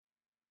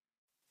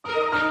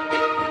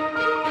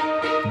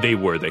They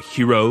were the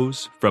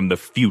heroes from the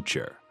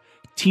future.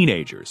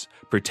 Teenagers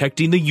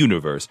protecting the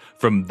universe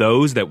from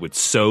those that would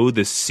sow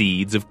the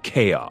seeds of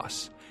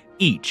chaos.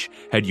 Each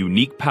had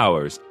unique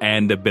powers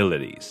and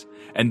abilities.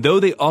 And though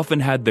they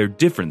often had their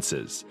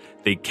differences,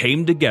 they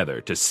came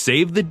together to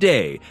save the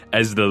day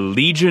as the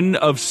Legion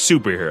of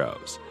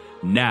Superheroes.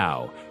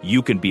 Now,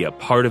 you can be a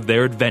part of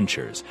their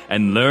adventures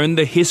and learn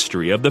the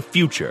history of the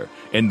future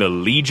in the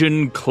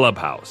Legion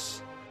Clubhouse.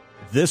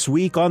 This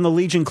week on the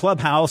Legion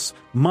Clubhouse,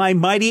 my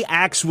mighty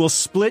axe will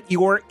split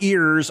your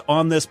ears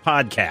on this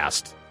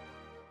podcast.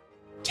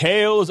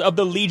 Tales of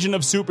the Legion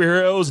of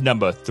Superheroes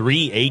number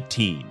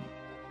 318.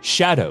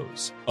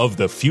 Shadows of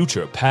the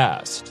Future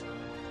Past.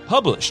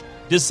 Published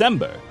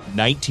December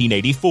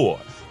 1984.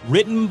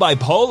 Written by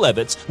Paul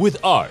Levitz with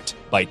art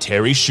by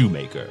Terry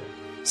Shoemaker.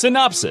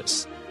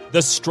 Synopsis.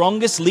 The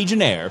strongest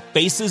Legionnaire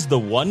faces the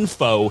one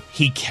foe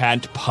he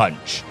can't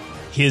punch.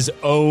 His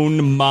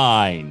own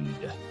mind.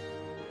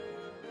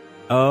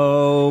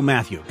 Oh,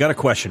 Matthew, got a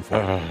question for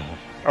you.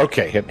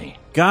 Okay, hit me.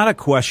 Got a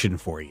question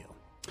for you.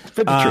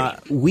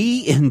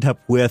 We end up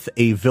with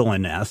a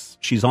villainess.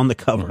 She's on the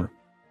cover.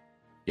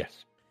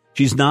 Yes.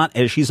 She's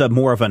a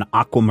more of an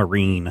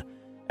aquamarine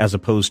as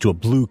opposed to a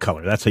blue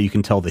color. That's how you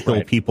can tell the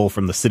hill people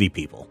from the city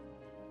people.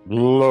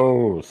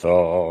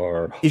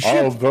 Lothar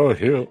of the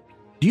hill.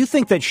 Do you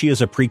think that she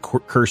is a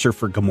precursor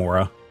for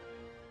Gamora?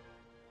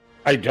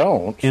 I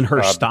don't. In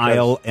her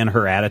style and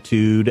her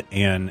attitude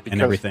and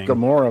everything?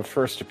 Gamora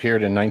first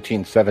appeared in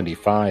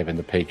 1975 in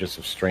the pages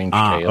of Strange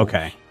Tales.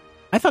 Okay.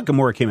 I thought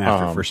Gamora came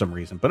after for some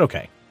reason, but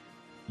okay.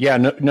 Yeah,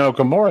 no,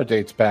 Gamora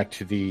dates back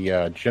to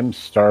the Jim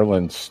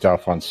Starlin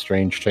stuff on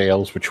Strange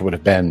Tales, which would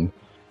have been,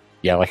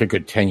 like a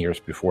good 10 years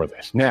before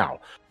this.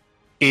 Now,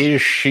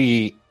 is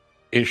she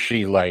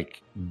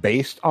like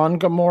based on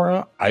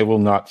Gamora? I will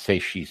not say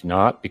she's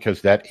not,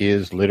 because that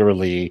is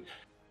literally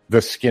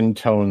the skin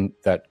tone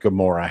that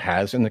Gamora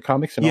has in the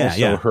comics, and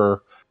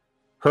her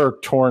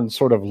torn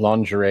sort of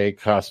lingerie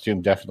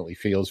costume definitely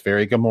feels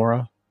very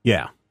Gamora.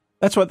 Yeah.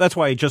 That's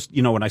why I just,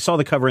 when I saw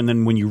the cover, and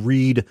then when you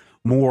read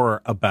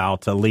more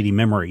about Lady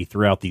Memory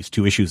throughout these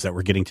two issues that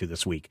we're getting to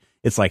this week,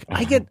 it's like,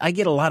 I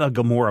get a lot of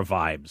Gamora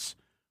vibes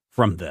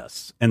from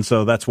this. And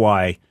so that's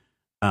why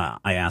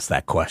I asked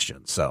that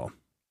question. So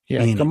yeah,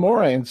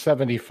 Gamora in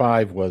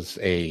 75 was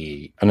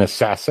an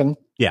assassin.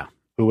 Yeah.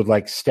 Who would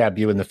like stab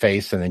you in the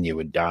face and then you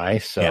would die.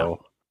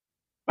 So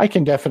I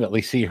can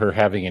definitely see her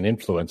having an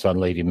influence on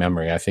Lady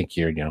Memory. I think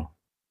you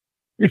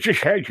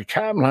just had your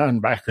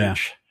timeline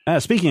backwards. Yeah.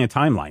 Speaking of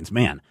timelines,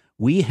 man,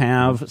 we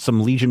have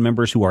some Legion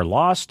members who are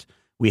lost.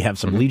 We have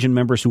some Legion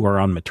members who are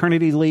on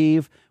maternity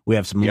leave. We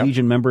have some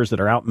Legion members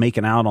that are out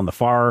making out on the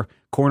far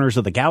corners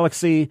of the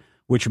galaxy,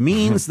 which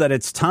means that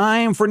it's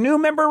time for new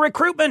member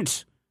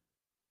recruitment.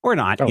 Or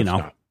not, It's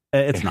not.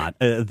 It's not.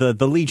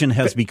 The Legion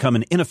has become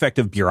an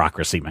ineffective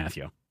bureaucracy,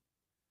 Matthew.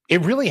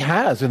 It really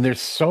has, and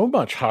there's so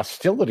much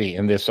hostility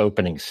in this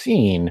opening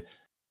scene.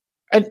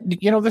 And,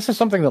 this is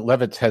something that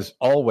Levitz has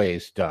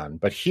always done,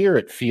 but here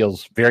it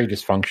feels very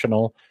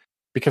dysfunctional,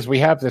 because we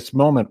have this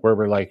moment where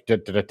we're like,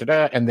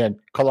 da-da-da-da-da, and then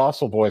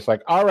Colossal Boy's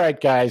like, all right,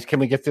 guys, can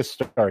we get this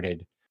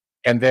started?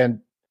 And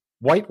then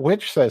White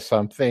Witch says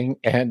something,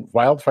 and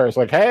Wildfire's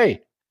like,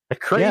 hey, the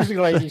crazy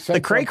lady said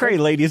the cray-cray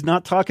lady's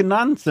not talking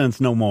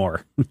nonsense no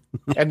more.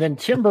 And then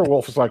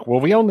Timberwolf is like, well,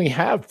 we only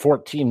have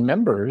 14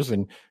 members.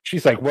 And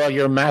she's like, well,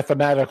 your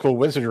mathematical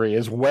wizardry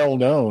is well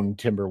known,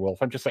 Timberwolf.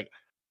 I'm just like,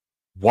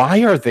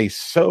 why are they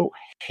so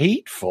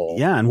hateful?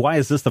 Yeah, and why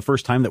is this the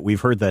first time that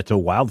we've heard that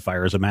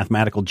Wildfire is a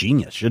mathematical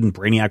genius? Shouldn't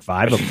Brainiac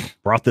 5 have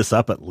brought this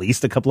up at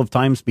least a couple of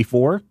times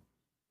before?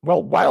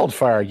 Well,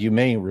 Wildfire, you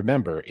may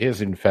remember,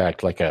 is in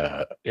fact like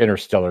a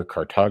interstellar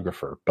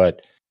cartographer.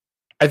 But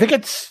I think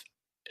it's,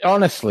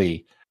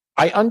 honestly,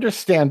 I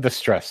understand the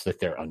stress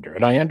that they're under.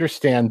 And I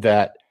understand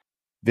that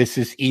this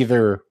is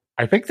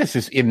I think this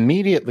is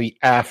immediately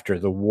after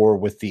the war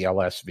with the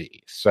LSV.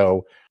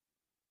 So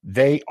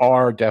they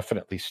are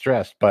definitely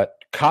stressed. But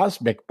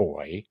Cosmic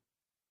Boy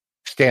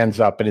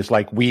stands up and is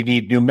like, we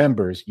need new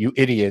members. You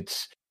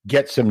idiots,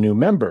 get some new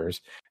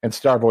members. And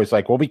Starboy's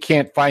like, well, we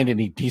can't find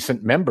any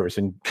decent members.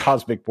 And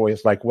Cosmic Boy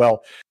is like,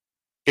 well,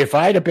 if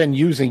I'd have been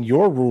using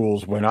your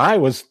rules when I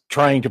was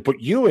trying to put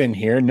you in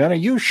here, none of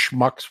you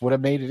schmucks would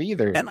have made it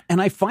either.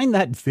 And I find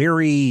that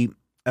very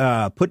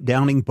put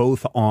downing,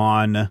 both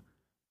on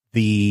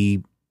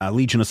the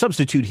Legion of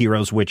Substitute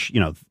Heroes, which,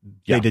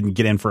 they didn't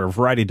get in for a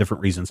variety of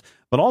different reasons,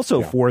 but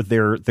also for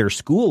their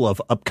school of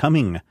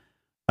upcoming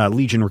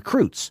Legion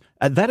recruits.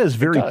 That is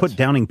very put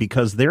downing,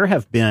 because there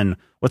have been,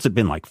 what's it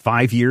been, like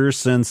 5 years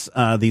since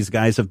these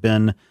guys have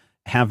been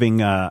having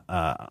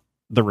the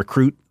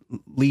recruit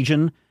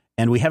Legion,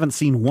 and we haven't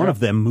seen one of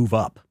them move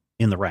up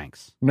in the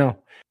ranks. No.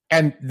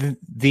 And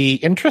the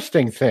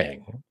interesting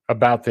thing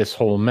about this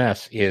whole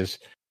mess is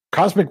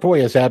Cosmic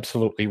Boy is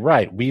absolutely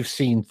right. We've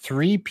seen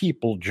 3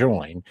 people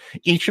join,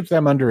 each of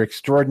them under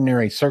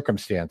extraordinary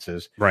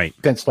circumstances,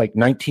 since like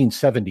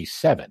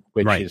 1977,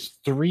 which is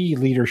 3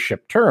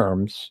 leadership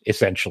terms,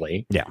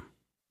 essentially. Yeah.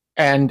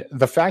 And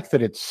the fact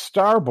that it's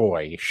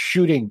Starboy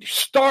shooting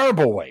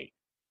Starboy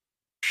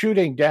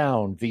shooting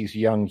down these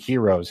young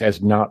heroes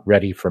as not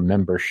ready for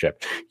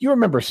membership. You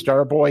remember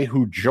Starboy,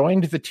 who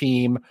joined the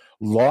team,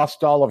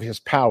 lost all of his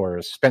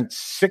powers, spent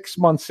 6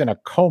 months in a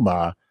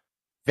coma,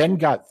 then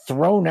got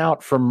thrown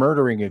out for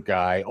murdering a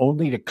guy,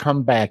 only to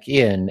come back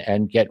in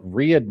and get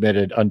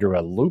readmitted under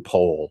a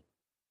loophole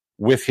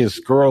with his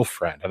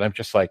girlfriend. And I'm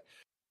just like,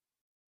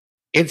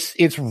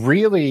 it's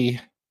really,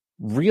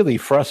 really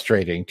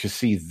frustrating to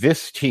see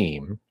this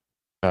team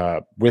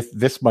with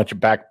this much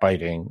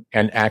backbiting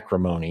and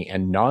acrimony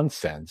and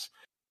nonsense.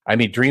 I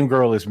mean, Dream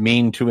Girl is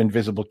mean to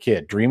Invisible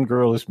Kid. Dream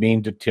Girl is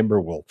mean to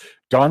Timberwolf.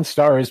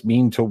 Dawnstar is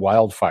mean to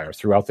Wildfire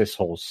throughout this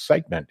whole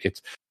segment.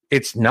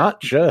 It's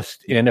not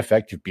just an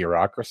ineffective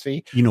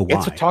bureaucracy. You know why?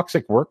 It's a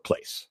toxic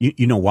workplace.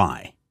 You know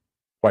why?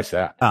 Why's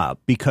that?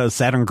 Because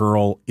Saturn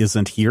Girl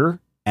isn't here.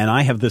 And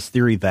I have this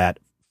theory that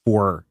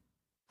for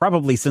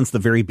probably since the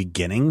very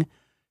beginning,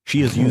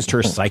 she has used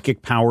her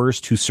psychic powers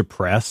to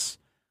suppress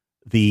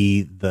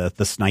the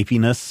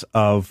snipiness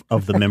of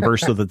the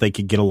members so that they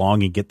could get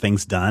along and get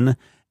things done.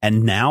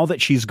 And now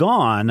that she's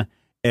gone,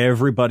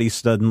 everybody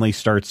suddenly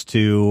starts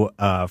to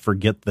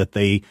forget that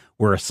they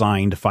were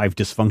assigned 5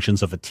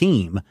 dysfunctions of a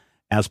team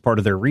as part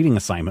of their reading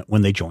assignment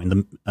when they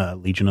joined the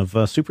Legion of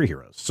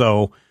Superheroes.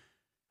 So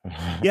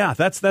yeah,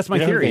 that's my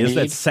theory, is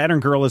that Saturn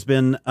Girl has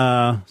been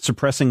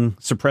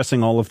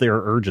suppressing all of their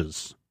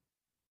urges.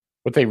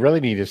 What they really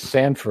need is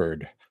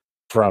Sanford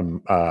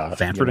from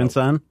Sanford and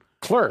Son.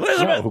 Clerk,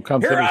 who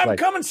comes here in, I'm like,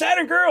 coming,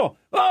 Saturn Girl.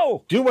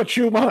 Oh, do what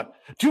you want,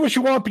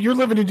 but you're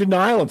living in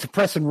denial and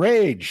suppressing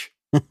rage,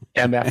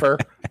 MFer.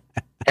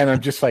 And I'm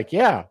just like,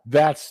 yeah,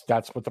 that's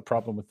what the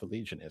problem with the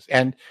Legion is.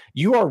 And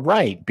you are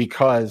right,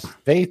 because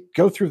they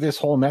go through this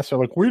whole mess. They're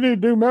like, we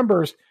need new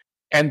members,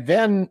 and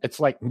then it's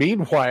like,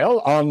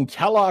 meanwhile on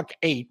Talok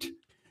 8,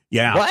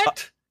 yeah,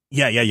 what?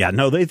 Yeah.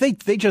 No,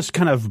 they just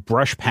kind of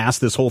brush past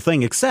this whole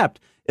thing,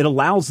 except it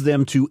allows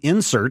them to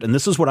insert, and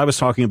this is what I was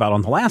talking about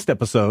on the last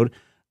episode.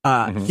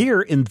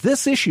 Here in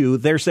this issue,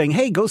 they're saying,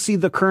 hey, go see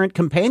the current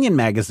companion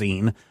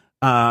magazine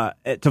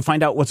to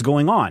find out what's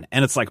going on.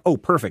 And it's like, oh,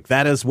 perfect.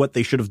 That is what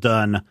they should have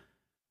done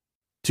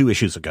 2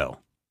 issues ago,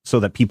 so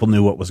that people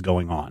knew what was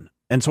going on.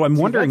 And so I'm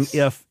wondering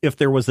if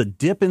there was a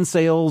dip in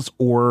sales,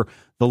 or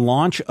the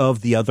launch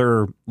of the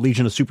other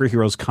Legion of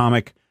Superheroes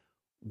comic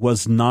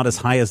was not as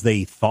high as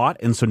they thought.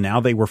 And so now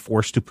they were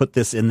forced to put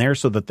this in there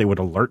so that they would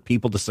alert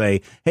people to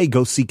say, hey,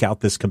 go seek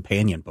out this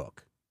companion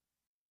book.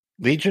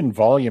 Legion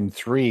Volume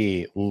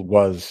 3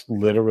 was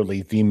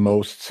literally the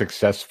most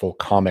successful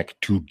comic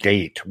to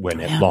date when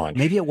it launched.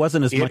 Maybe it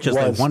wasn't as much as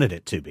they wanted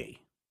it to be.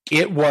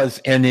 It was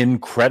an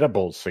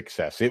incredible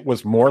success. It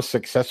was more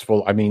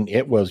successful. I mean,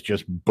 it was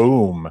just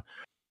boom,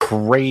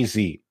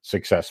 crazy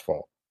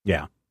successful.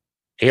 Yeah.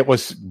 It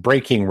was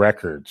breaking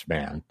records,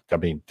 man. I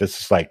mean, this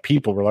is like,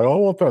 people were like, oh, I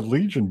want that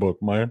Legion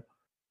book, man.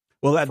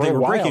 Well, they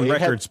were breaking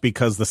records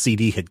because the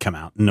CD had come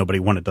out and nobody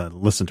wanted to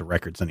listen to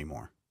records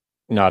anymore.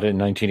 Not in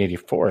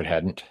 1984, it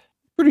hadn't.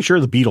 Pretty sure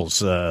the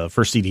Beatles'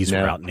 first CDs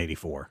were out in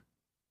 84.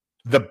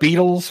 The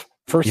Beatles'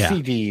 first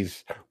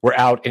CDs were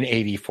out in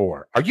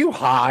 84. Are you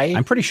high?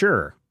 I'm pretty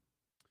sure.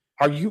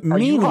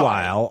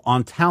 Meanwhile,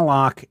 on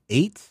Talok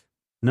 8,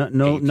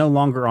 no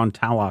longer on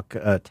Talok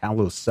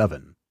Talos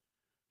 7.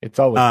 It's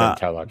always been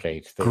Talok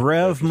 8.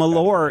 Grev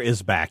Malor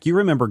is back. You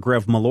remember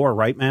Grev Malor,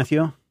 right,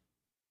 Matthew?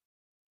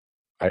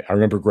 I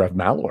remember Grev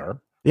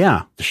Malor.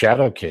 Yeah. The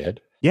Shadow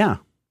Kid. Yeah.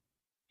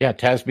 Yeah,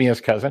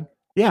 Tasmia's cousin.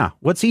 Yeah,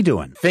 what's he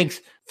doing?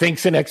 Thinks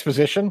in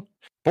exposition.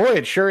 Boy,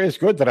 it sure is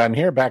good that I'm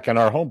here back on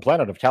our home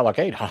planet of Talok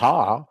 8.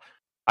 Ha-ha.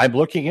 I'm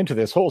looking into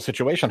this whole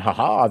situation.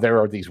 Ha-ha. There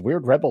are these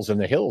weird rebels in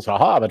the hills.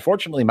 Ha-ha. But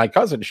fortunately, my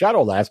cousin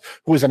Shadowlass,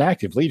 who is an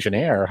active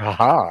Legionnaire.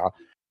 Ha-ha.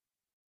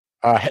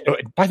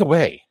 By the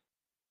way,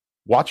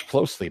 watch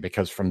closely,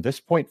 because from this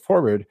point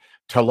forward,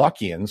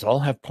 Talokians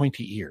all have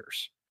pointy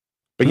ears.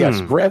 But yes,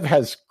 Grev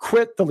has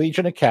quit the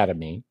Legion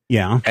Academy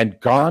and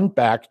gone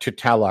back to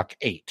Talok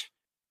 8.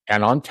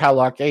 And on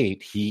Talok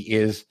 8, he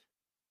is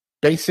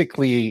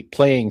basically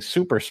playing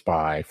super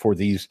spy for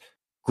these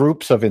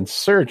groups of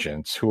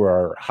insurgents who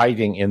are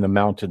hiding in the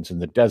mountains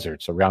and the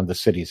deserts around the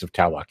cities of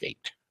Talok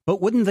 8.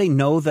 But wouldn't they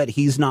know that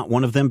he's not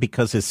one of them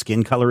because his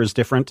skin color is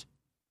different?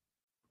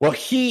 Well,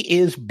 he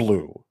is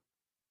blue.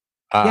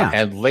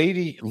 And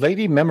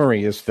Lady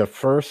Memory is the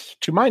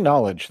first, to my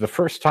knowledge, the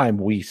first time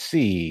we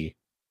see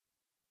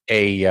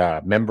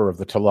a member of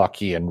the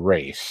Talokian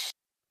race.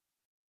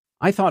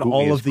 I thought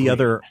all of the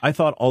other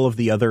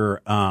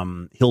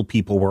hill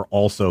people were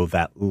also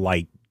that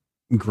light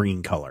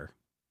green color.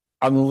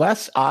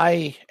 Unless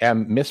I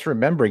am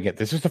misremembering it,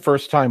 this is the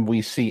first time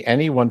we see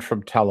anyone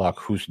from Talok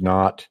who's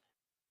not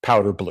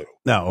powder blue.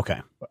 Oh,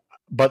 okay.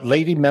 But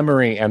Lady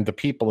Memory and the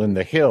people in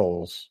the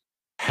hills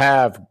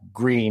have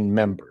green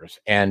members.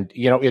 And,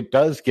 it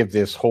does give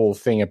this whole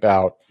thing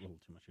about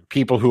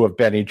people who have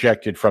been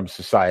ejected from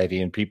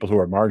society and people who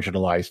are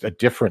marginalized a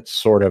different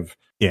sort of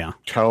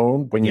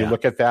tone when you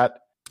look at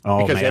that.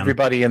 Because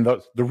everybody in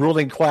the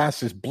ruling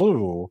class is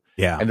blue.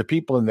 Yeah. And the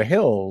people in the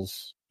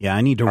hills. Yeah,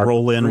 I need to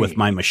roll in with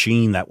my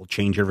machine that will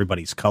change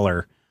everybody's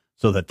color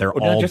so that they're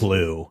all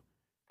blue.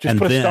 Just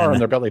put a star on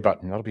their belly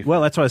button. That'll be fun.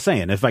 Well, that's what I was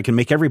saying. If I can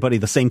make everybody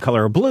the same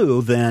color of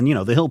blue, then,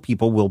 the hill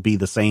people will be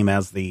the same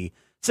as the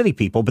city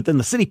people, but then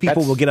the city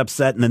people will get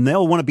upset and then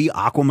they'll want to be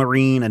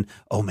aquamarine and,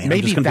 oh man,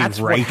 I'm just going to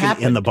be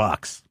raking in the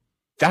bucks.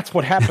 That's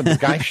what happened. The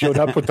guy showed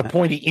up with the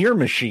pointy ear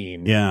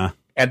machine. Yeah.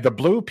 And the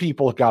blue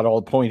people got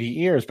all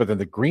pointy ears, but then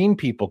the green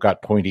people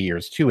got pointy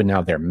ears too, and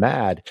now they're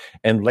mad.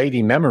 And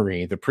Lady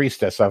Memory, the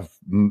priestess of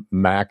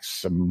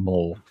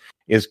Maximal,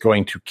 is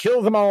going to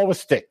kill them all with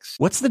sticks.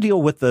 What's the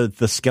deal with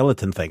the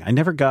skeleton thing? I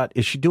never got.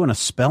 Is she doing a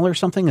spell or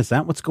something? Is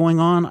that what's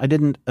going on? I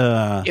didn't.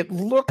 It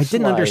looks. I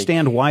didn't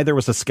understand why there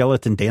was a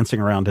skeleton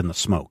dancing around in the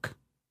smoke.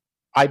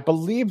 I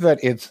believe that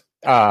it's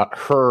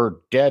her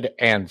dead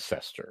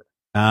ancestor.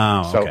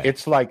 Oh, so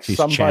it's like she's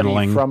somebody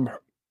channeling from.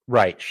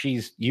 Right.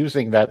 She's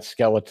using that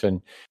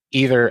skeleton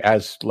either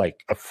as like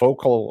a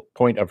focal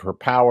point of her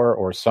power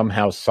or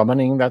somehow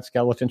summoning that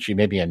skeleton. She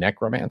may be a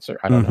necromancer.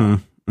 I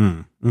don't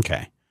know.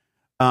 Okay.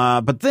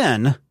 But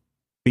then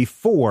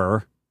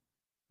before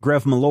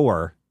Grev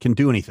Malor can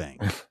do anything,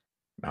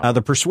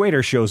 the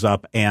Persuader shows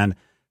up and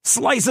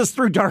slices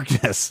through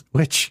darkness,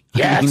 which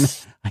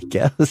yes, I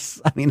guess.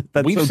 I mean,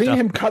 that's we've so seen dumb.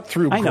 him cut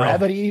through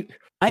gravity.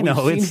 I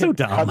know it's so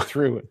dumb. Cut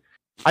through it.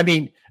 I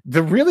mean,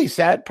 the really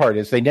sad part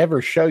is they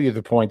never show you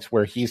the points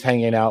where he's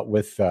hanging out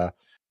with, the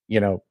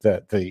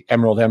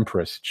Emerald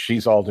Empress.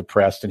 She's all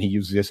depressed, and he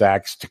uses his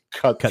axe to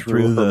cut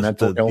through the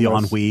mental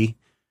illness. The ennui.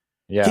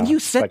 Yeah. Can you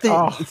set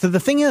So the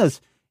thing is,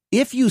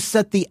 if you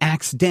set the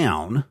axe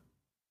down,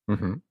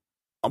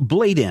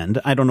 blade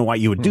end, I don't know why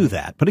you would do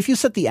that, but if you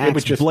set the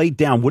axe blade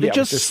down, would it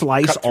just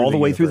slice all the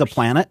way through the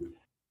planet?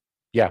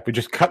 Yeah, we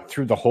just cut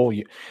through the whole.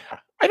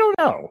 I don't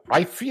know.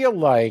 I feel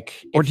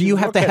like, or do you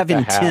have to have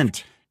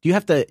intent? Do you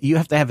have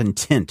to have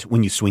intent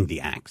when you swing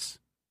the axe?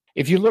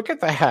 If you look at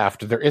the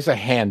haft, there is a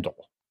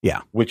handle.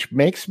 Yeah. Which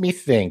makes me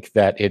think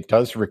that it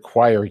does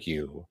require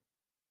you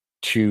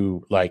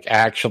to like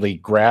actually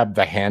grab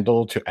the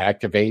handle to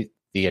activate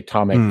the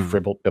atomic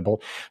fribble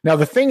bibble. Now,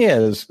 the thing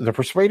is, the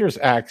Persuader's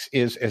axe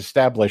is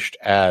established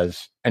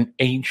as an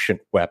ancient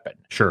weapon.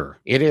 Sure.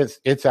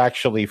 It's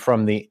actually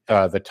from the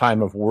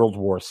time of World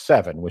War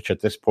VII, which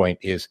at this point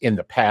is in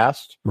the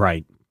past.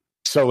 Right.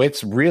 So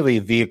it's really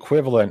the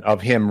equivalent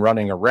of him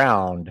running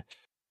around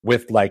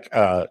with like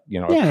a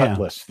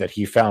cutlass that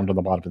he found on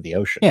the bottom of the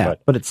ocean. Yeah,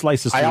 but it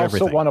slices through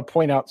everything. I also want to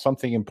point out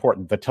something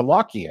important. The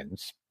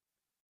Talakians,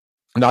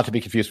 not to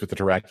be confused with the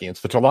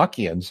Tarakians, the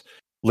Talakians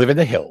live in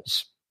the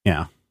hills.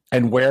 Yeah.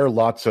 And wear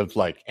lots of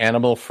like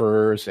animal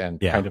furs and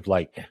kind of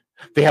like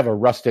they have a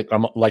rustic,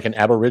 like an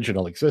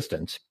aboriginal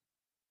existence.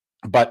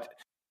 But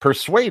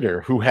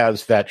Persuader, who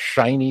has that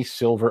shiny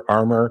silver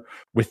armor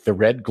with the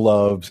red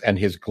gloves and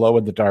his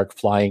glow-in-the-dark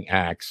flying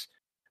axe,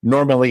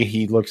 normally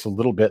he looks a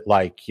little bit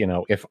like,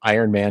 if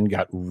Iron Man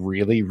got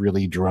really,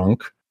 really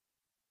drunk.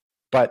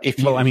 But if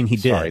he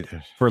did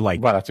for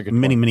like that's a good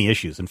many, many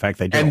issues. In fact,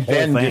 they did a whole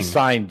thing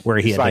where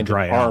he had to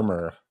dry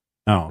armor.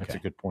 Oh, okay. That's a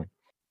good point.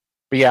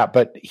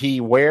 But he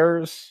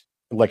wears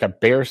like a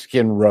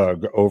bearskin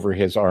rug over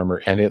his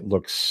armor, and it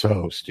looks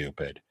so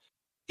stupid.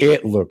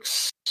 It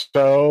looks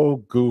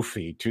so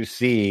goofy to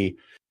see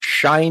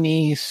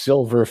shiny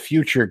silver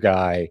future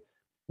guy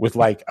with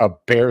like a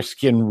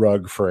bearskin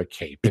rug for a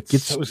cape. It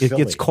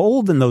gets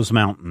cold in those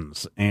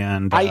mountains,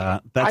 and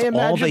that's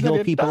all the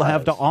hill people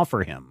have to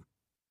offer him.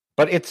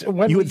 But it's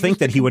you would think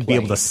that he would be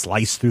able to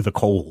slice through the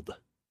cold.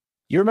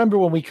 You remember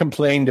when we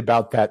complained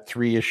about that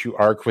 3-issue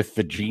arc with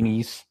the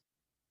genies?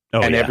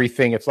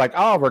 Everything, it's like,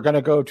 we're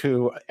gonna go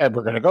to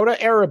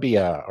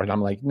Arabia, and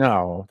I'm like,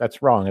 no,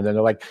 that's wrong. And then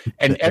they're like,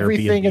 and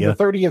everything in the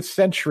 30th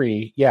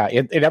century,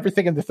 and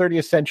everything in the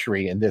 30th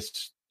century in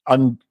this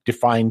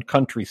undefined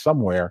country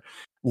somewhere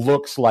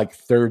looks like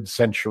 3rd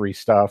century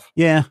stuff.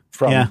 Yeah, it's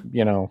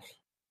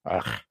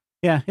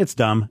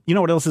dumb. You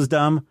know what else is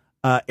dumb?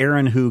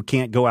 Aaron, who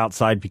can't go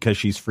outside because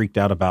she's freaked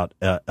out about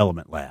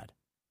Element Lad.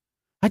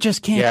 I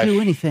just can't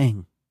do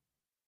anything.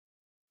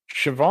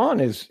 Siobhan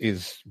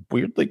is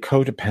weirdly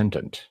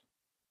codependent.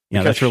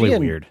 Yeah, that's really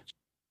weird.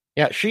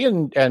 Yeah, she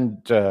and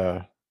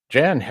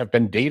Jan have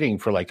been dating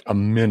for like a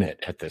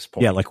minute at this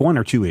point. Yeah, like 1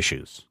 or 2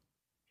 issues.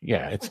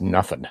 Yeah, it's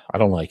nothing. I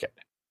don't like it.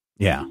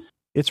 Yeah,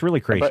 it's really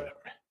crazy.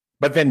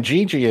 But then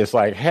Gigi is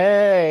like,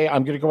 hey,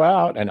 I'm going to go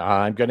out and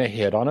I'm going to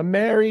hit on a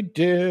married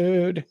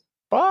dude.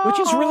 Bye. Which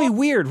is really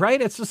weird, right?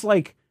 It's just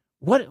like,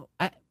 what?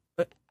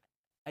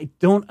 I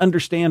don't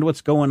understand what's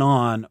going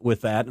on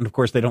with that. And of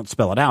course, they don't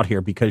spell it out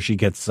here because she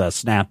gets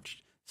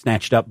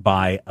snatched up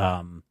by,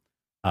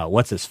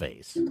 what's his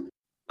face?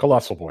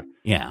 Colossal Boy.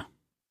 Yeah.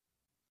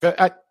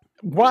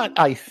 What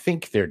I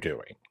think they're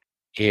doing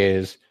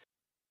is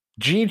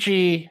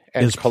Gigi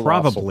and is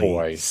Colossal probably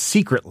Boy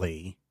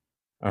secretly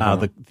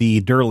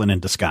the Durlin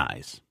in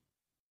disguise.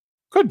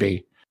 Could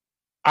be.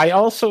 I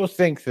also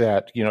think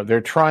that,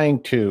 they're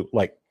trying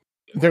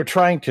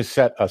to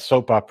set a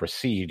soap opera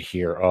seed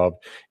here of,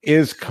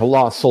 is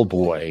Colossal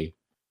Boy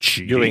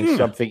doing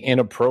something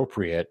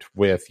inappropriate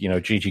with,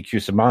 Gigi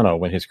Cusimano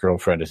when his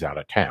girlfriend is out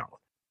of town?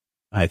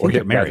 I think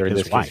they're married.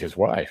 His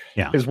wife.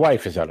 Yeah. His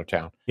wife is out of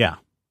town. Yeah.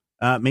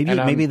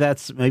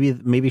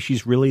 Maybe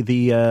she's really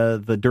the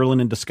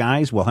Durlan in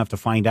disguise. We'll have to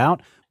find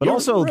out. But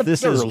also,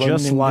 this is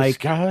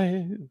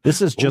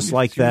just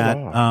like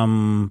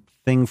that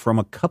thing from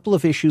a couple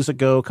of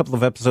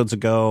episodes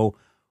ago,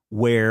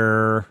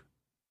 where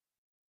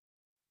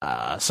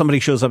somebody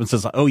shows up and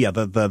says, "Oh yeah,"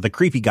 the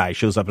creepy guy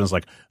shows up and is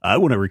like, "I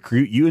want to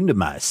recruit you into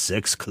my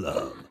sex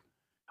club."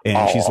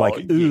 And she's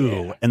like,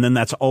 ooh. Yeah. And then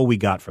that's all we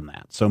got from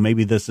that. So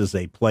maybe this is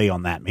a play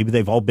on that. Maybe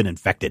they've all been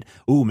infected.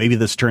 Ooh, maybe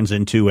this turns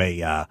into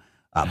a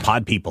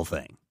pod people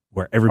thing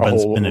where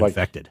everyone's been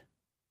infected.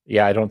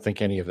 Yeah, I don't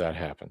think any of that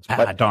happens.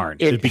 But darn.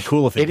 It'd be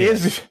cool if it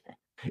did.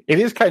 It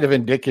is kind of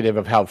indicative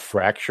of how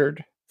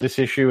fractured this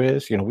issue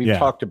is. We've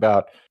talked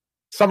about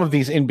some of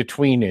these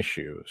in-between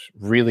issues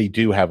really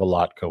do have a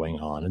lot going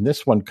on. And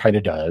this one kind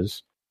of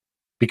does.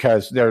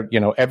 Because they're,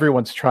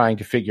 everyone's trying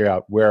to figure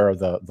out where are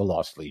the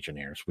lost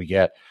Legionnaires. We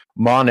get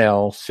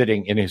Mon-El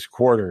sitting in his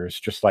quarters,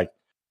 just like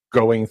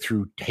going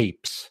through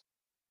tapes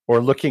or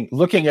looking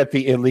at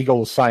the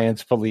illegal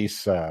science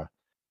police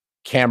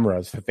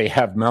cameras that they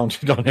have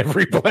mounted on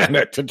every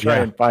planet to try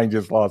and find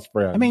his lost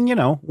friend. I mean,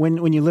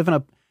 when you live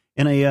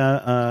in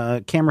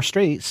a camera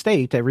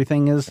state,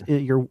 everything is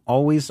you're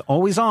always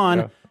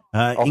on.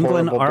 Yeah.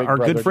 England, our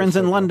good friends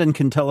in London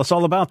can tell us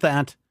all about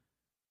that.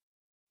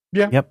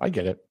 Yeah, yep. I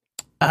get it.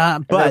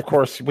 But of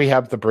course, we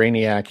have the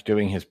Brainiac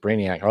doing his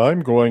Brainiac. I'm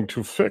going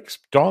to fix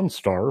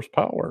Dawnstar's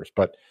powers,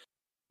 but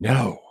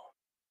no.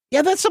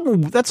 Yeah, that's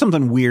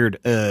something weird.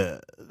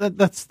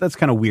 That's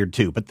kind of weird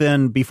too. But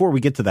then before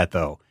we get to that,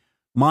 though,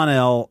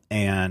 Mon-El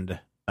and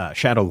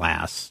Shadow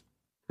Lass.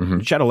 Mm-hmm.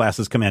 Shadow Lass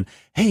has come in.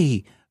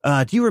 Hey,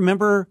 do you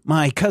remember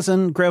my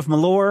cousin Grev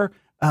Malor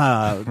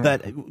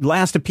that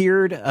last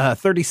appeared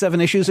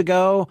 37 issues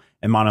ago?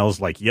 And Mon-El's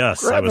like,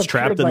 yes, Grev I was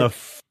trapped in the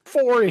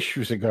 4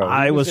 issues ago.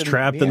 I was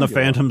trapped in the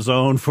Phantom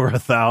Zone for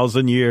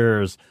 1,000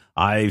 years.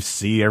 I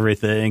see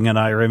everything and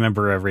I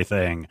remember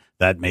everything.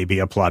 That may be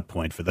a plot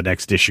point for the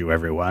next issue,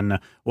 everyone.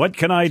 What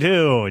can I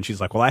do? And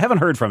she's like, well, I haven't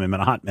heard from him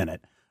in a hot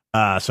minute.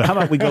 So how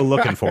about we go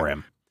looking for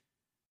him?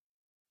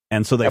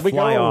 And so they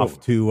fly off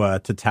to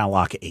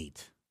Talok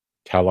 8.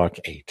 Talok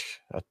 8.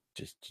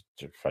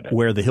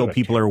 Where the Hill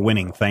people are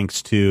winning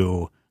thanks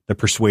to the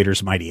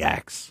Persuader's mighty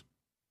axe.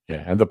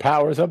 Yeah, and the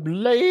powers of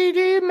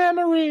Lady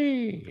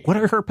Memory. What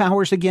are her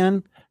powers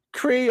again?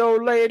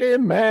 Creo Lady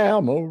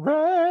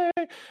Memory.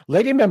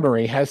 Lady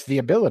Memory has the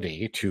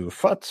ability to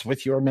futz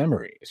with your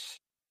memories.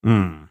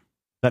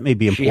 That may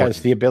be important. She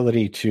has the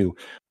ability to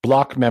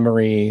block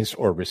memories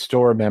or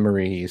restore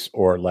memories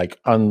or like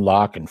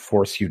unlock and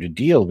force you to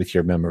deal with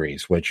your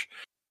memories, which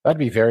that'd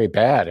be very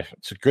bad.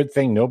 It's a good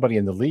thing nobody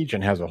in the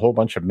Legion has a whole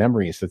bunch of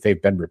memories that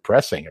they've been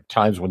repressing at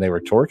times when they were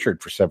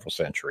tortured for several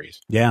centuries.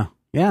 Yeah.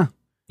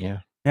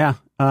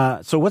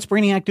 So what's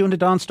Brainiac doing to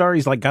Dawnstar?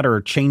 He's like got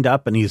her chained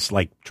up and he's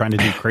like trying to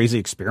do crazy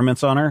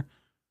experiments on her.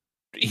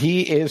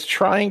 He is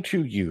trying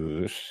to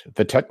use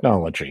the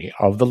technology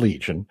of the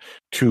Legion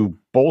to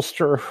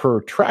bolster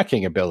her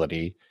tracking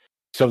ability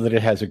so that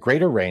it has a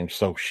greater range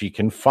so she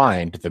can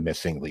find the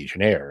missing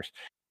Legionnaires.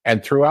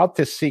 And throughout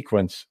this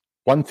sequence,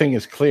 one thing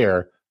is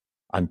clear.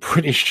 I'm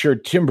pretty sure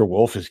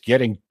Timberwolf is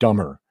getting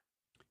dumber.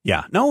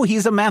 Yeah. No,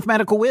 he's a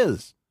mathematical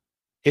whiz.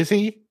 Is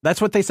he?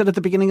 That's what they said at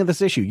the beginning of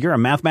this issue. You're a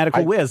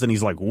mathematical whiz. And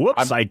he's like,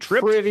 whoops, I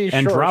tripped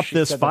and dropped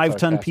this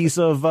 5-ton piece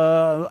of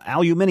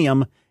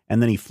aluminum. And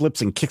then he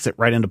flips and kicks it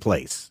right into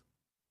place.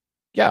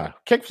 Yeah.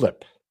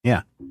 Kickflip.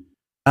 Yeah.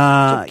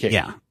 Kick.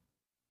 Yeah.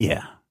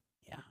 Yeah,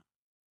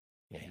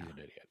 you're an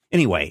idiot.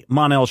 Anyway,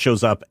 Mon-El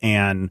shows up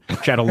and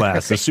Shadow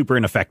Lass is super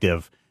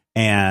ineffective.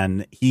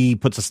 And he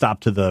puts a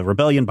stop to the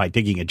rebellion by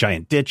digging a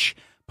giant ditch,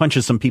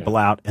 punches some people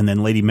out. And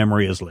then Lady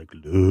Memory is like,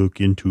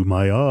 look into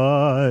my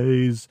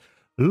eyes.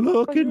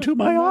 Look into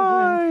my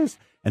eyes.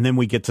 And then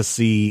we get to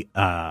see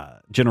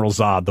General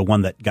Zod, the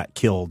one that got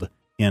killed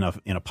in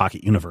a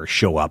pocket universe,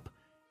 show up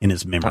in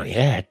his memory. Not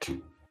yet.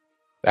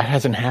 That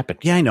hasn't happened.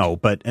 Yeah, I know,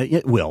 but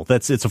it will.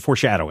 It's a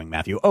foreshadowing,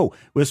 Matthew. Oh,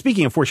 well,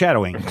 speaking of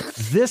foreshadowing,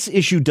 this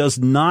issue does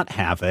not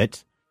have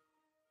it,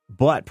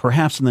 but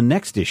perhaps in the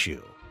next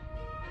issue,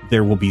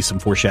 there will be some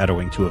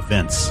foreshadowing to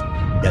events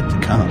yet to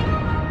come.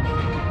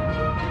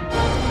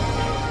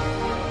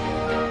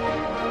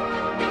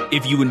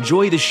 If you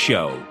enjoy the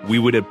show, we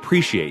would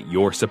appreciate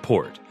your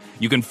support.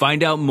 You can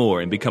find out more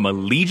and become a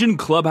Legion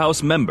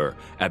Clubhouse member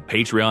at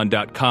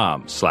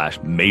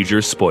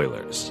patreon.com/Major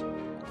Spoilers.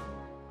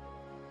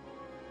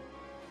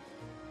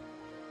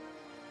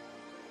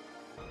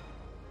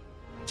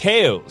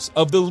 Tales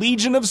of the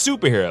Legion of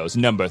Superheroes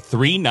number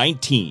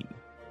 319.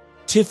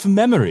 Tiff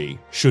Memory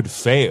Should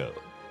Fail.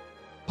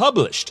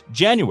 Published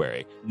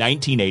January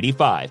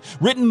 1985.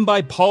 Written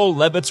by Paul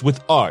Levitz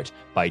with art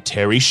by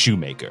Terry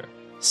Shoemaker.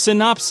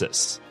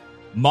 Synopsis.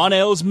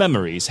 Mon-El's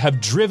memories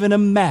have driven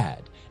him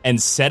mad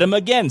and set him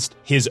against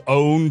his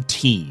own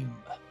team.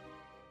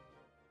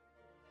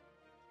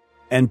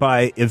 And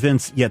by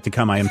events yet to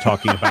come, I am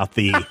talking about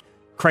the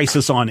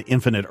Crisis on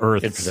Infinite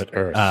Earths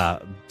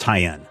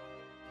tie-in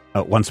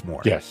once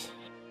more. Yes,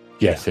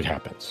 it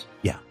happens.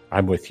 Yeah.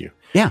 I'm with you.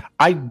 Yeah.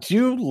 I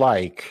do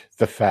like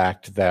the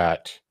fact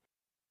that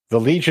the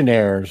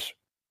Legionnaires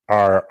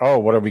are, oh,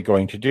 what are we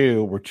going to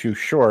do? We're too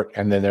short.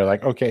 And then they're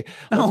like, okay.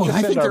 No,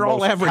 I think they're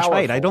all average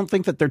height. I don't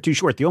think that they're too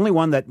short. The only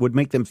one that would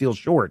make them feel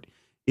short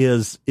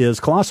is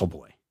Colossal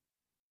Boy.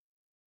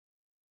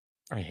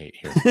 I hate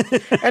you.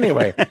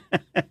 Anyway,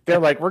 they're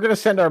like, we're going to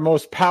send our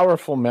most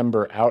powerful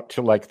member out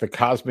to like the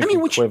cosmic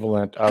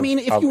equivalent of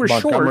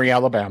Montgomery,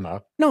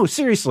 Alabama. No,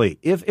 seriously.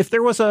 If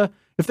there was a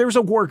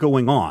war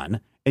going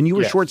on and you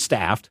were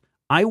short-staffed,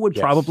 I would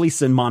probably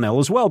send Mon-El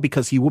as well,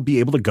 because he will be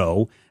able to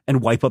go and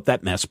wipe up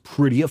that mess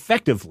pretty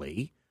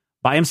effectively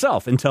by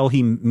himself until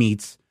he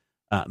meets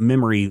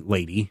Memory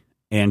Lady,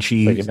 and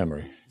she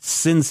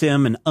sends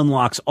him and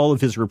unlocks all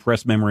of his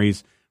repressed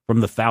memories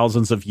from the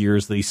thousands of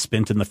years that he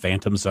spent in the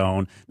Phantom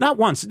Zone. Not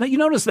once. Now, you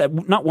notice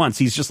that not once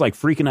he's just like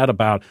freaking out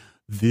about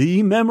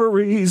the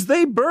memories.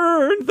 They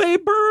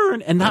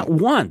burn. And not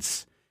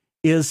once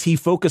is he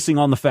focusing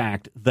on the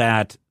fact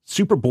that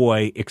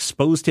Superboy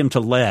exposed him to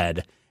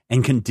lead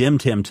and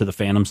condemned him to the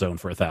Phantom Zone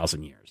for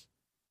 1,000 years.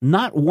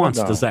 Not once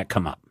does that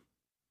come up.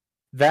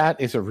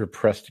 That is a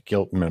repressed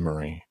guilt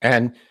memory.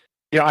 And,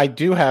 I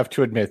do have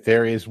to admit,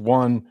 there is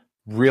one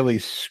really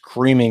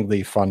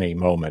screamingly funny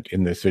moment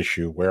in this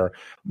issue where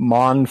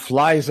Mon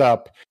flies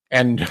up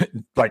and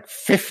like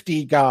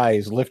 50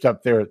 guys lift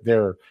up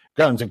their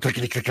guns and click.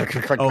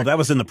 Oh, that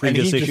was in the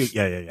previous issue?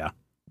 Yeah.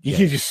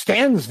 He just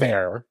stands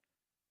there.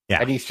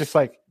 Yeah. And he's just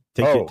like,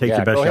 take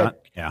your best shot.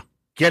 Yeah.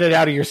 Get it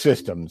out of your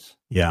systems.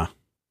 Yeah.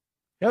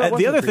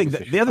 The other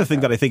thing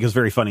that I think is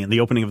very funny in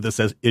the opening of this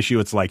issue,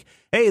 it's like,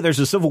 hey, there's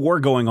a civil war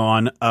going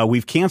on.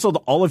 We've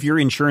canceled all of your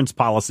insurance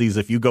policies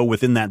if you go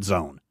within that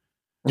zone,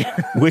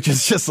 which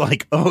is just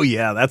like, oh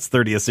yeah, that's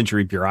 30th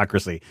century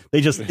bureaucracy. They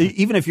just,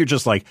 even if you're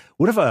just like,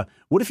 what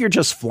if you're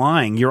just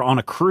flying, you're on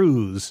a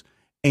cruise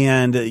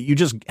and you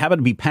just happen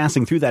to be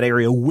passing through that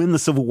area when the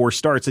Civil War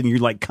starts, and you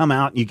like come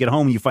out and you get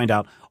home and you find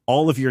out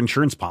all of your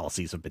insurance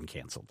policies have been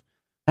canceled.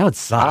 That would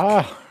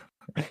suck.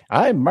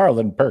 I'm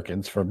Marlon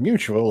Perkins from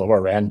Mutual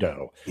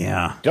Orlando.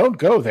 Yeah. Don't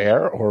go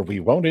there or we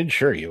won't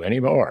insure you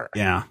anymore.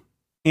 Yeah.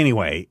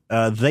 Anyway,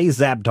 they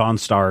zap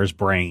Dawnstar's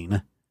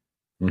brain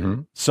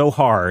so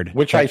hard.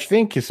 Which I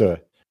think is a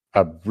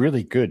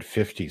really good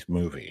 50s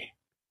movie.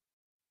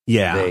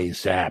 Yeah. They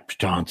zapped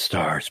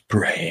Dawnstar's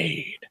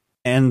brain.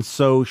 And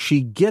so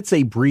she gets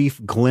a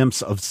brief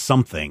glimpse of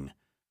something,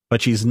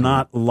 but she's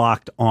not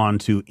locked on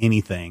to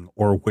anything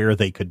or where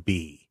they could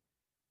be.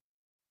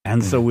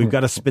 And so we've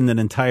got to spend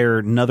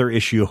another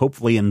issue,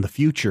 hopefully in the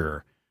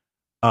future,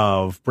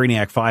 of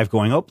Brainiac 5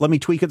 going, oh, let me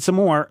tweak it some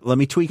more. Let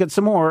me tweak it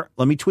some more.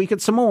 Let me tweak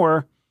it some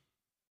more.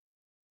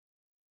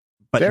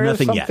 But there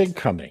nothing is something yet.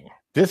 Coming.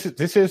 This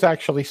is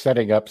actually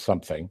setting up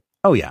something.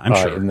 Oh, yeah, I'm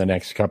sure. In the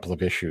next couple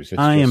of issues.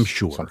 I am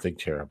sure. Something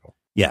terrible.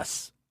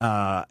 Yes.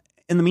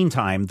 In the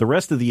meantime, the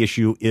rest of the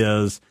issue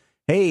is,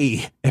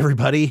 hey,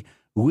 everybody,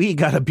 we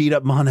got to beat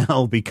up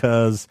Mon-El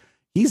because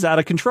he's out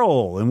of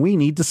control and we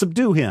need to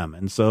subdue him.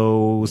 And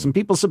so some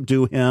people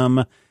subdue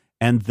him,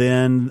 and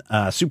then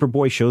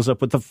Superboy shows up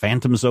with the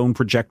Phantom Zone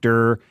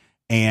projector,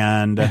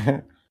 and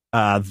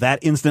that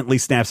instantly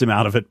snaps him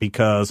out of it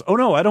because, oh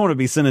no, I don't want to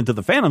be sent into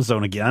the Phantom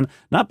Zone again.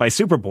 Not by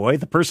Superboy,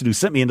 the person who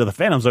sent me into the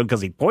Phantom Zone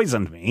because he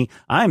poisoned me.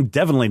 I'm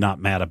definitely not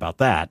mad about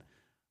that.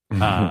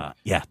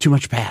 Yeah, too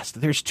much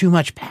past. There's too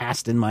much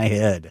past in my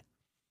head.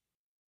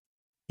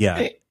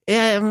 Yeah.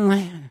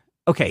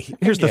 Okay,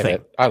 here's the thing.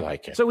 I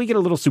like it. So we get a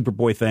little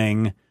Superboy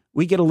thing.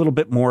 We get a little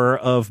bit more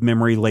of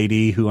Memory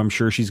Lady, who I'm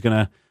sure she's going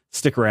to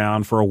stick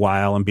around for a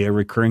while and be a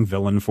recurring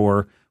villain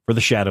for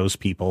the Shadows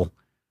people.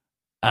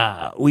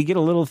 We get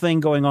a little thing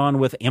going on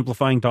with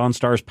amplifying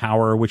Dawnstar's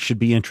power, which should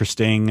be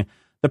interesting.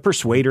 The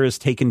Persuader is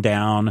taken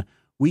down.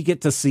 We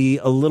get to see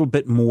a little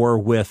bit more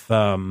with,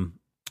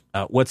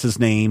 what's his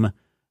name,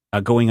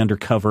 going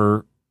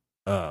undercover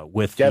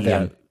with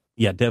Dev-Em.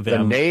 Dev-Em. The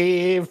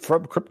Knave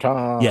from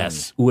Krypton.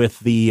 Yes, with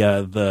the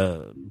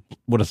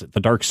what is it? The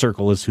Dark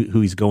Circle is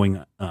who he's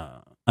going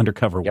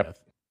undercover with.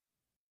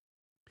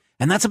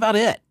 And that's about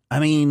it. I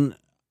mean,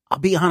 I'll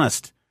be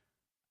honest.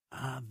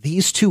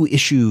 These two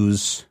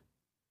issues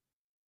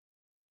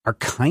are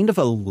kind of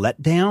a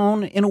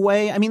letdown in a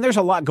way. I mean, there's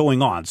a lot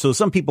going on. So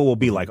some people will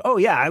be like, oh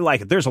yeah, I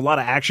like it. There's a lot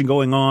of action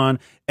going on.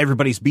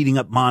 Everybody's beating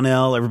up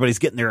Mon-El. Everybody's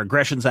getting their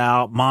aggressions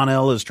out.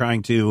 Mon-El is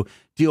trying to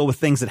deal with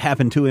things that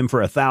happened to him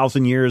for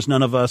 1,000 years.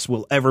 None of us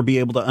will ever be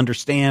able to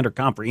understand or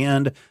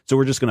comprehend. So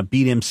we're just going to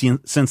beat him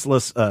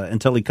senseless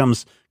until he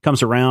comes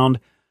around.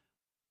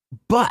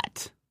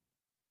 But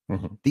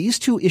these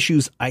two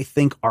issues, I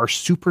think, are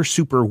super,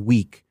 super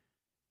weak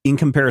in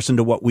comparison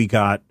to what we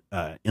got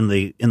in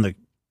the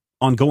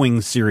ongoing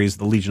series,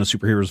 The Legion of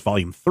Superheroes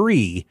Volume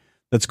 3,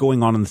 that's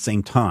going on in the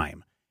same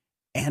time.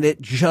 And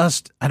it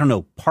just, I don't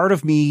know, part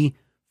of me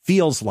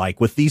feels like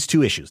with these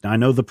two issues. Now, I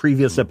know the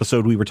previous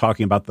episode we were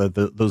talking about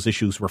those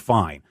issues were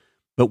fine.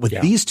 But with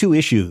these two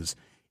issues,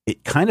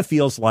 it kind of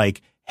feels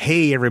like,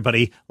 hey,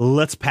 everybody,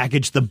 let's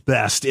package the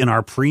best in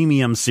our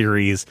premium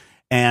series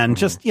and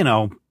just,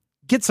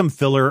 get some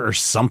filler or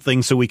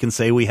something so we can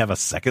say we have a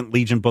second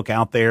Legion book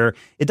out there.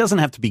 It doesn't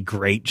have to be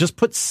great. Just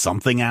put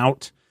something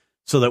out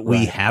so that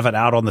we have it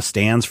out on the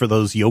stands for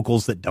those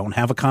yokels that don't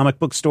have a comic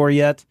book store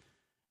yet.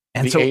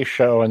 And the A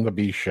show and the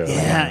B show.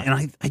 Yeah,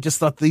 and I just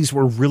thought these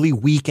were really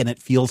weak, and it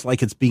feels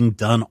like it's being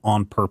done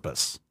on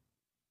purpose.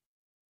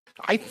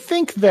 I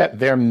think that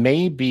there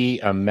may be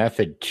a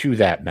method to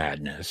that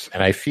madness,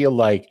 and I feel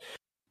like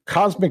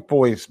Cosmic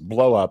Boy's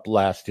blow up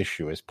last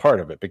issue is part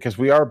of it, because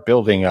we are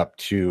building up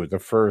to the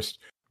first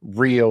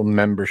real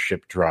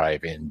membership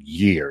drive in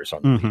years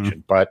on the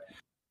Legion. But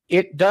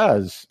it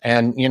does,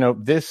 and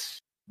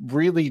this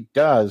really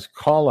does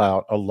call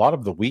out a lot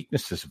of the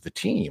weaknesses of the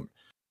team,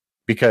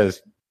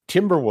 because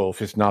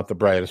Timberwolf is not the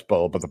brightest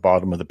bulb at the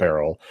bottom of the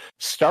barrel.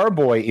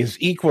 Starboy is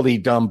equally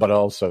dumb but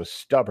also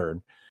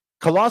stubborn.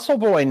 Colossal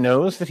Boy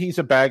knows that he's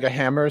a bag of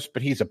hammers,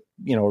 but he's a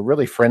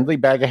really friendly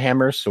bag of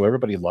hammers, so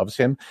everybody loves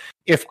him.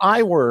 If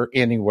I were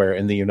anywhere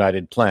in the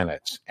United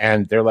Planets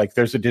and they're like,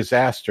 there's a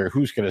disaster,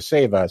 who's going to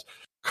save us?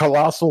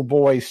 Colossal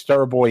Boy,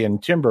 Starboy,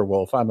 and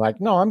Timberwolf. I'm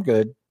like, no, I'm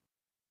good.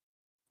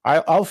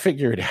 I'll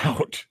figure it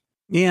out.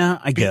 Yeah,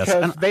 I guess.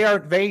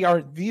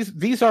 Because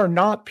these are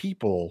not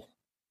people.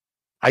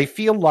 I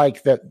feel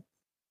like that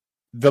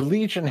the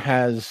Legion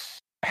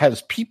has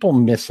people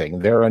missing.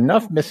 There are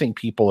enough missing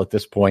people at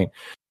this point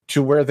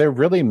to where they're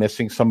really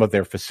missing some of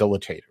their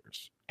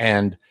facilitators.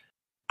 And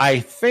I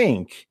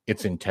think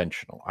it's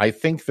intentional. I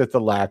think that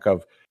the lack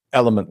of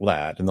Element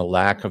Lad and the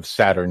lack of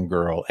Saturn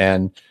Girl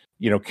and,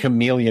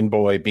 Chameleon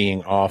Boy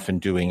being off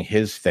and doing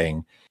his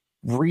thing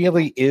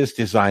really is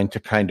designed to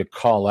kind of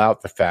call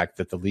out the fact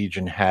that the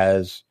Legion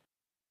has,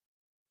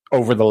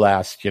 over the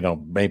last,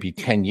 maybe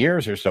 10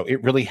 years or so,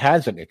 it really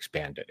hasn't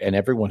expanded, and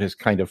everyone has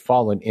kind of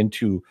fallen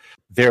into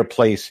their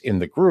place in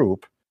the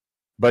group.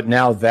 But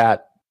now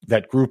that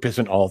group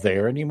isn't all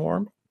there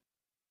anymore.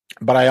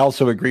 But I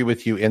also agree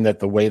with you in that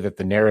the way that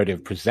the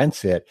narrative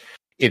presents it,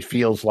 it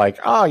feels like,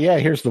 oh yeah,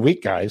 here's the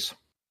weak guys.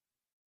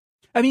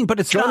 I mean, but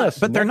it's not.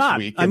 But they're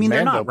not. I mean,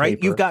 they're not,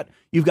 right? Paper.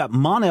 You've got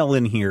Mon-El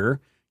in here.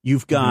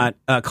 You've got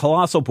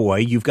Colossal Boy.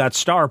 You've got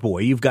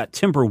Starboy. You've got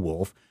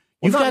Timberwolf.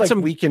 You've got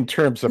some weak in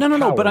terms of no.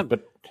 Power,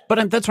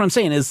 But that's what I'm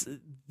saying is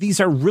these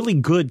are really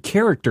good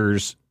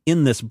characters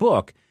in this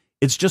book.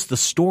 It's just the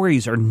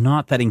stories are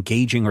not that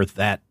engaging or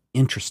that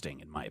interesting,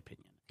 in my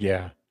opinion.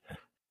 Yeah,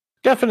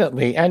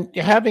 definitely. And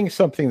having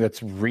something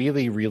that's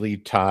really, really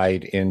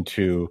tied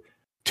into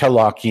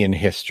Telakian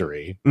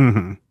history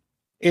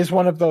is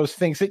one of those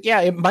things that,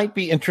 it might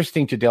be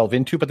interesting to delve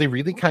into, but they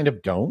really kind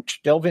of don't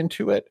delve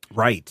into it.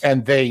 Right.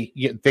 And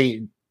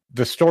the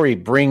story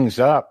brings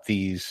up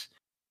these,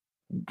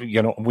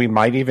 we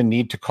might even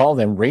need to call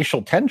them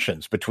racial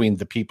tensions between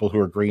the people who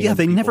are green and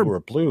the people who are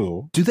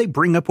blue. Do they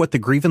bring up what the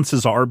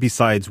grievances are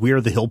besides we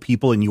are the hill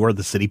people and you are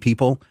the city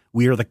people?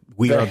 We are the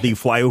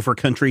flyover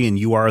country and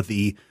you are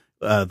the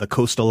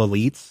coastal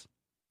elites?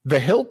 The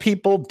hill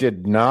people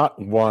did not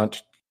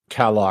want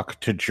Talok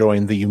to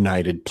join the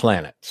United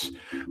Planets,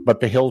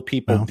 but the hill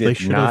people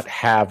did not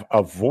have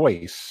a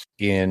voice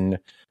in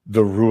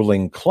the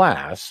ruling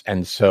class.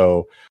 And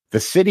so the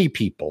city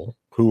people,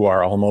 who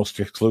are almost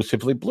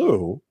exclusively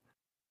blue,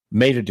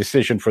 made a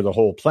decision for the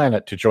whole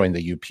planet to join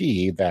the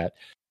UP that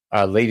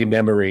Lady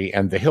Memory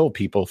and the Hill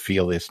people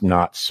feel is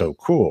not so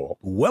cool.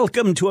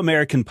 Welcome to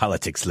American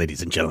politics,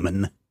 ladies and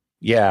gentlemen.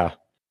 Yeah.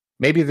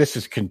 Maybe this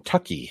is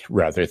Kentucky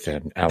rather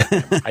than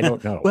Alabama. I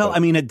don't know. Well, I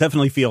mean, it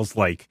definitely feels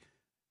like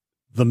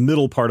the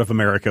middle part of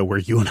America where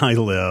you and I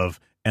live,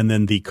 and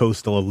then the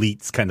coastal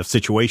elites kind of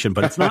situation.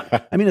 But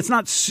it's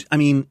not,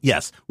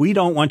 yes, we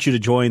don't want you to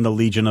join the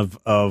Legion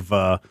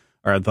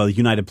or the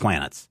United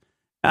Planets.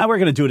 We're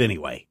going to do it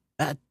anyway.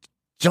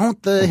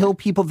 Don't the Hill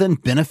people then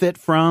benefit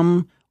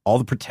from all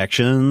the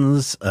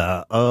protections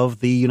of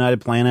the United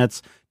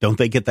Planets? Don't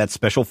they get that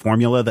special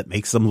formula that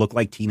makes them look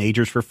like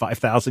teenagers for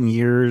 5,000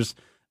 years?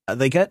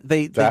 They get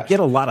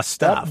a lot of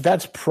stuff.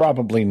 That's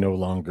probably no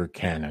longer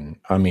canon.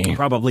 I mean,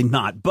 probably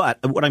not. But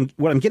what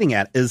I'm getting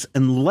at is,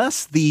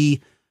 unless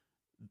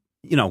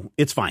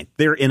it's fine.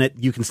 They're in it.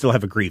 You can still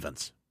have a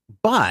grievance,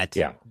 but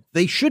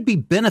they should be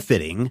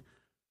benefiting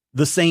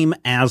the same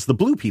as the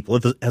blue people,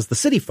 as the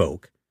city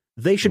folk.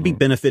 They should be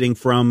benefiting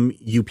from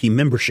UP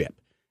membership.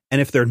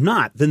 And if they're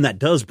not, then that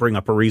does bring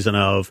up a reason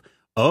of,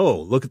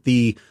 look at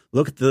the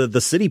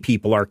city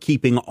people are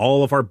keeping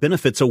all of our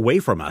benefits away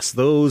from us.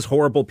 Those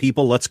horrible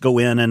people, let's go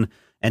in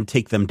and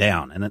take them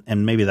down.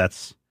 And maybe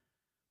that's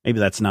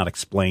not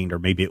explained, or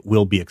maybe it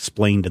will be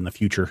explained in the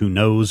future. Who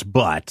knows?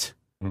 But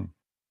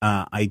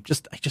I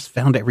just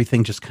found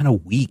everything just kind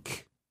of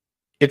weak.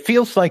 It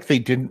feels like they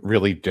didn't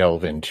really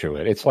delve into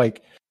it. It's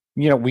like,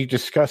 we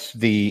discussed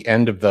the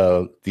end of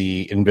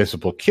the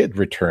Invisible Kid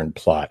return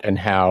plot and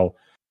how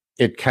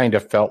it kind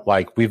of felt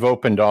like we've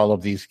opened all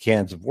of these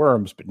cans of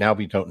worms, but now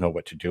we don't know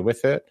what to do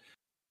with it.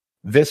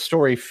 This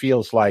story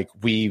feels like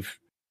we've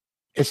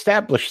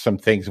established some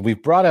things.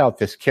 We've brought out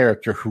this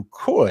character who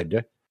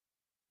could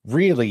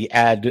really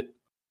add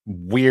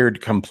weird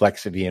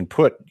complexity and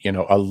put,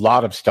 a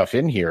lot of stuff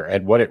in here.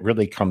 And what it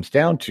really comes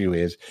down to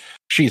is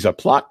she's a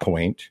plot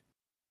point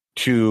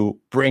to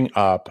bring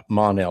up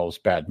Mon-El's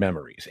bad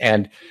memories.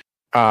 And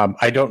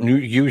I don't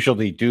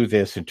usually do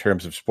this in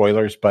terms of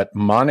spoilers, but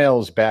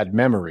Mon-El's bad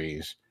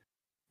memories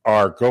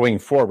are going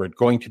forward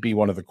going to be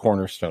one of the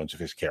cornerstones of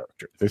his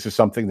character. This is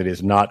something that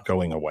is not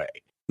going away.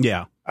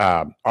 Yeah.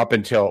 Up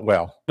until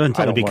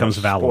it becomes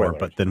Valor,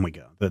 but then we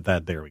go.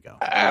 There we go.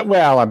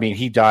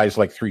 He dies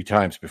like 3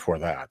 times before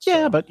that. So.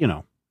 Yeah, but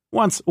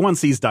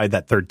once he's died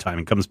that 3rd time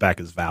and comes back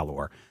as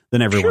Valor,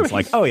 then everyone's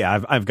like, oh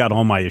yeah, I've got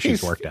all my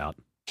issues worked out.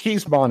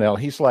 He's Mon-El.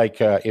 He's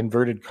like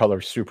inverted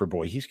color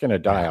Superboy. He's going to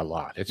die a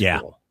lot. It's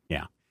cool.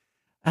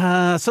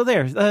 Yeah. So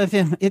there,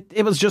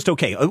 it was just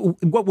okay.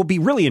 What will be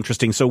really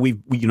interesting? So we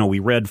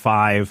read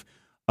 5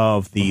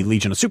 of the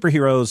Legion of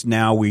Superheroes.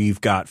 Now we've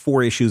got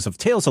 4 issues of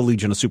Tales of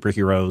Legion of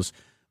Superheroes.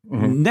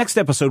 Mm-hmm. Next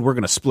episode, we're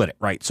going to split it,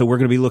 right? So we're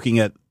going to be looking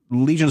at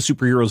Legion of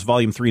Superheroes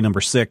Volume 3, Number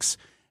 6,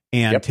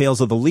 and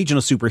Tales of the Legion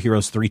of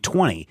Superheroes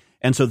 320.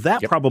 And so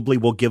that probably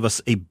will give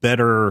us a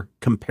better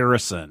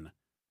comparison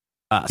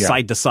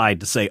side to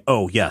side to say,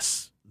 oh,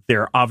 yes,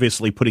 they're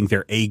obviously putting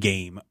their A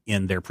game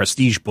in their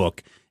Prestige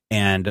book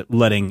and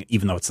letting,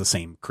 even though it's the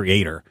same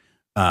creator,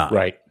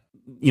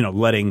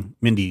 letting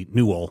Mindy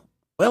Newell.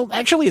 Well,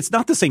 actually, it's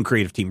not the same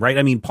creative team, right?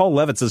 I mean, Paul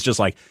Levitz is just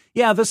like,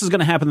 yeah, this is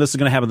going to happen, this is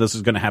going to happen, this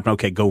is going to happen.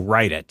 Okay, go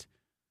write it.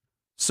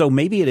 So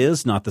maybe it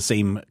is not the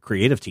same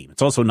creative team.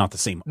 It's also not the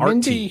same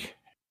art team.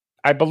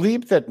 I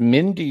believe that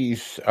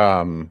Mindy's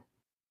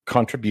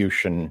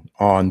contribution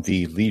on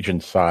the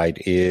Legion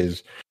side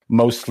is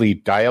mostly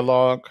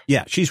dialogue.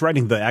 Yeah, she's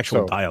writing the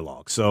actual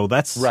dialogue. So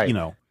that's,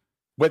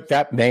 But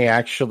that may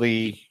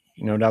actually...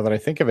 now that I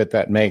think of it,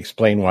 that may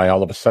explain why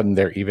all of a sudden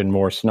they're even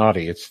more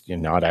snotty. It's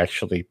not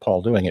actually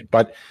Paul doing it.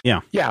 But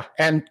yeah.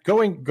 And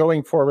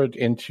going forward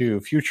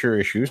into future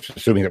issues,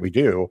 assuming that we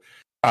do,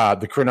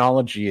 the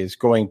chronology is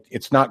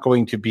it's not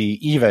going to be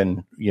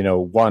even,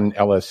 one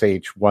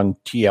LSH, one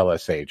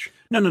TLSH.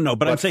 No.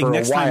 But I'm saying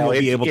next time we'll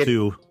be able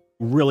to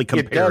really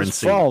compare and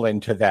see. It does fall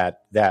into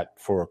that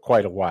for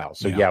quite a while.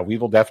 So we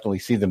will definitely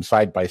see them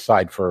side by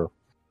side for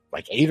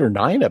like 8 or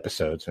 9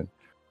 episodes. And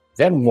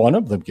then one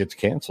of them gets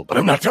canceled, but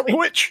I'm not telling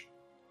which.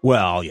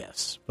 Well,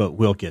 yes, but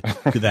we'll get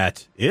to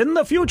that in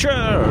the future.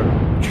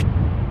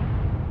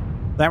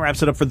 That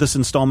wraps it up for this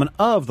installment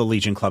of the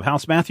Legion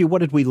Clubhouse. Matthew, what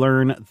did we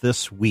learn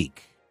this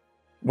week?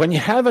 When you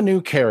have a new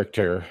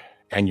character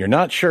and you're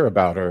not sure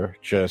about her,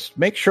 just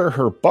make sure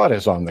her butt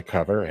is on the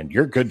cover and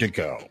you're good to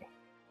go.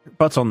 Her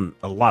butt's on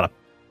a lot of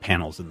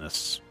panels in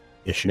this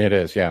issue. It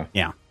is, yeah.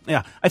 Yeah.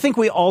 I think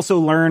we also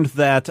learned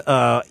that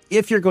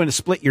if you're going to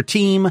split your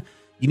team,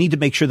 you need to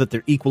make sure that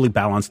they're equally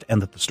balanced and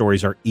that the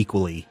stories are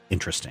equally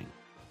interesting.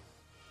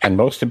 And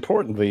most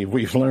importantly,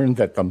 we've learned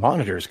that the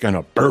Monitor is going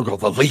to burgle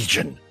the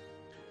Legion.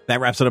 That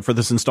wraps it up for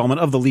this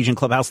installment of the Legion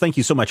Clubhouse. Thank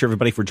you so much,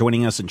 everybody, for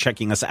joining us and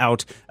checking us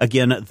out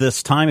again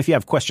this time. If you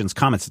have questions,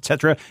 comments,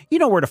 etc., you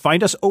know where to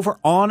find us over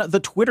on the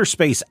Twitter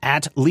space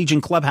at Legion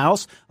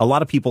Clubhouse. A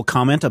lot of people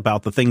comment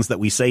about the things that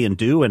we say and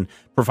do and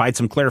provide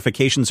some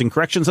clarifications and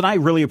corrections, and I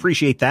really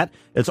appreciate that.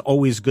 It's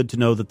always good to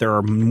know that there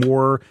are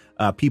more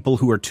people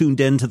who are tuned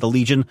in to the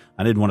Legion.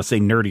 I didn't want to say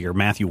nerdier.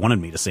 Matthew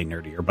wanted me to say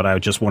nerdier, but I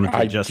just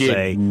wanted to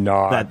say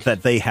that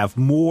they have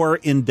more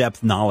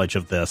in-depth knowledge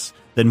of this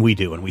than we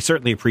do, and we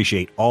certainly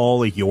appreciate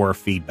all of your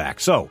feedback.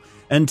 So,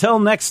 until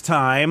next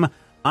time,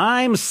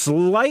 I'm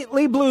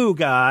Slightly Blue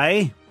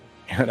Guy.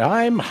 And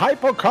I'm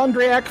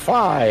Hypochondriac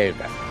 5.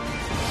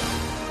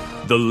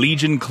 The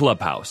Legion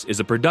Clubhouse is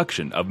a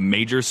production of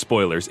Major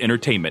Spoilers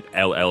Entertainment,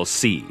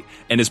 LLC,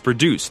 and is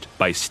produced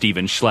by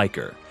Steven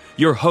Schleicher.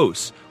 Your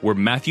hosts were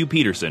Matthew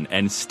Peterson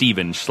and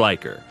Steven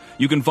Schleicher.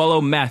 You can follow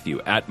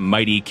Matthew at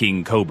Mighty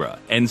King Cobra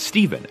and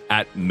Steven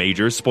at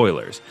Major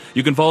Spoilers.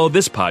 You can follow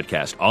this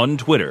podcast on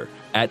Twitter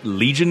at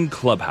Legion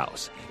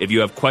Clubhouse. If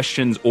you have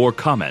questions or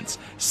comments,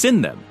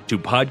 send them to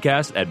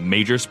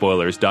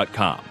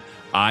podcast@majorspoilers.com.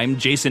 I'm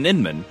Jason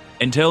Inman.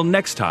 Until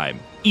next time,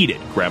 eat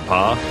it,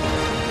 Grandpa.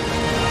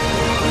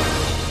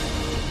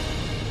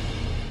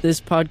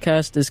 This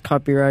podcast is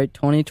copyright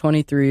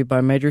 2023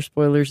 by Major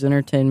Spoilers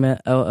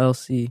Entertainment,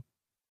 LLC.